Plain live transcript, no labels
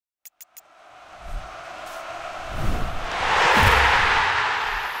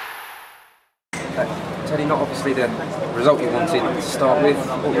Teddy, not obviously the result you wanted to start with.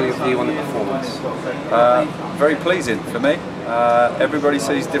 What were your view on the performance? Very pleasing for me. Everybody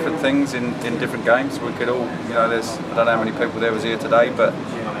sees different things in different games. We could all, you know, I don't know how many people there was here today, but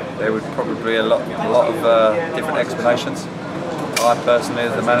there would probably be a lot of different explanations. I personally,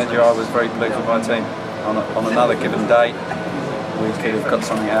 as the manager, I was very pleased with my team. On another given day, we could have got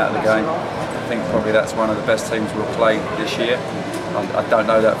something out of the game. I think probably that's one of the best teams we'll play this year. I don't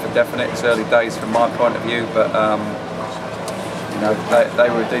know that for definite. It's early days from my point of view, but you know, they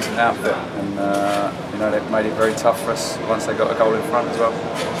were a decent outfit, and you know, they've made it very tough for us once they got a goal in front as well.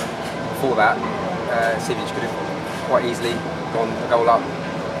 Before that, Stevenage could have quite easily gone a goal up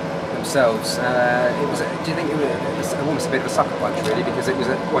themselves. Do you think it was almost a bit of a sucker punch, really, because it was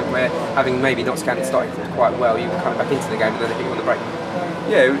at a point where, having maybe not started quite well, you were coming back into the game and then they hit you on the break?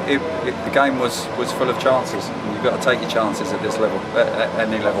 Yeah, the game was full of chances. You've got to take your chances at this level, at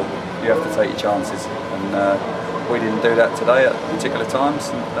any level. You have to take your chances, and we didn't do that today at particular times,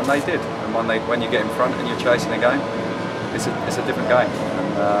 and they did. And when you get in front and you're chasing a game, it's a different game,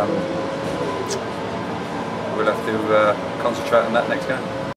 and we'll have to concentrate on that next game.